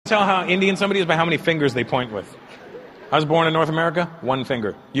tell how Indian somebody is by how many fingers they point with. I was born in North America, one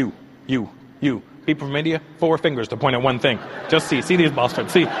finger. You. People from India, 4 fingers to point at one thing. Just see these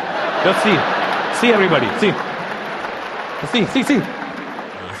bastards. See. Just see everybody. See.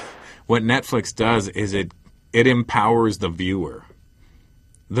 What Netflix does is it empowers the viewer.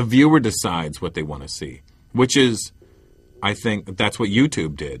 The viewer decides what they want to see, which is, I think, that's what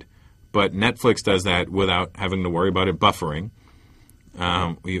YouTube did. But Netflix does that without having to worry about it buffering,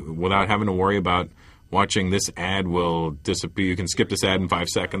 without having to worry about watching this ad will disappear. You can skip this ad in 5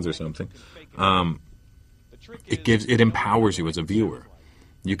 seconds or something. It empowers you as a viewer.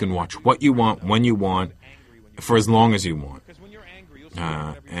 You can watch what you want, when you want, for as long as you want.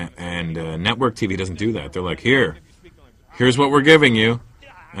 And network TV doesn't do that. They're like, here's what we're giving you.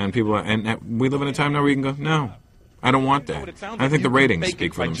 And people and we live in a time now where you can go, no, I don't want that. I think the ratings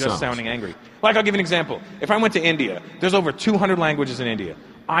speak for themselves. Just sounding angry. Like, I'll give you an example. If I went to India, there's over 200 languages in India.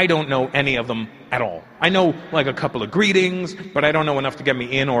 I don't know any of them at all. I know like a couple of greetings, but I don't know enough to get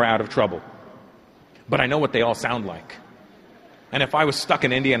me in or out of trouble. But I know what they all sound like. And if I was stuck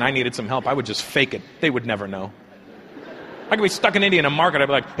in India and I needed some help, I would just fake it. They would never know. I could be stuck in India in a market. I'd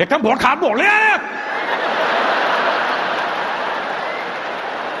be like, they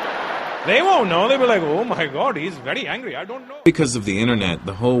won't know. They'll be like, oh my God, he's very angry. I don't know. Because of the internet,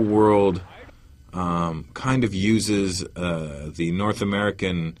 the whole world kind of uses the North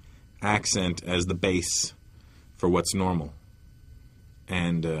American accent as the base for what's normal.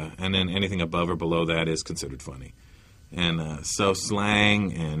 And then anything above or below that is considered funny. And so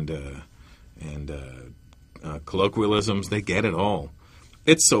slang and colloquialisms, they get it all.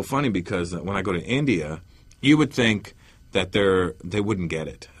 It's so funny because when I go to India, you would think that they wouldn't get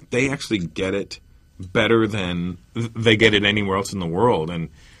it. They actually get it better than they get it anywhere else in the world. And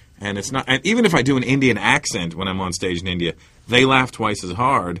it's not. And even if I do an Indian accent when I'm on stage in India, they laugh twice as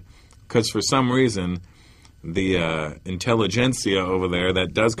hard because for some reason the intelligentsia over there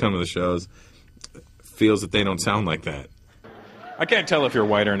that does come to the shows feels that they don't sound like that. I can't tell if you're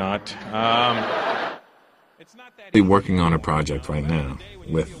white or not. It's not that. I'm working on a project right now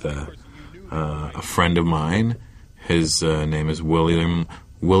with a friend of mine. His name is William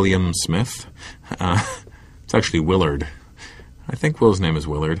Smith. It's actually Willard. I think Will's name is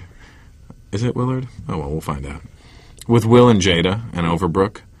Willard. Is it Willard? Oh, well, we'll find out. With Will and Jada and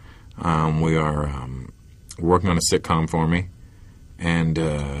Overbrook, we are working on a sitcom for me. And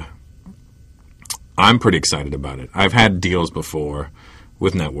I'm pretty excited about it. I've had deals before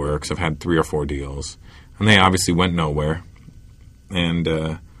with networks. I've had 3 or 4 deals. And they obviously went nowhere. And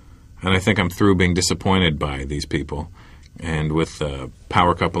I think I'm through being disappointed by these people. And with a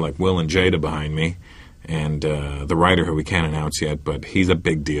power couple like Will and Jada behind me, and the writer who we can't announce yet, but he's a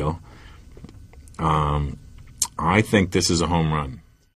big deal, I think this is a home run.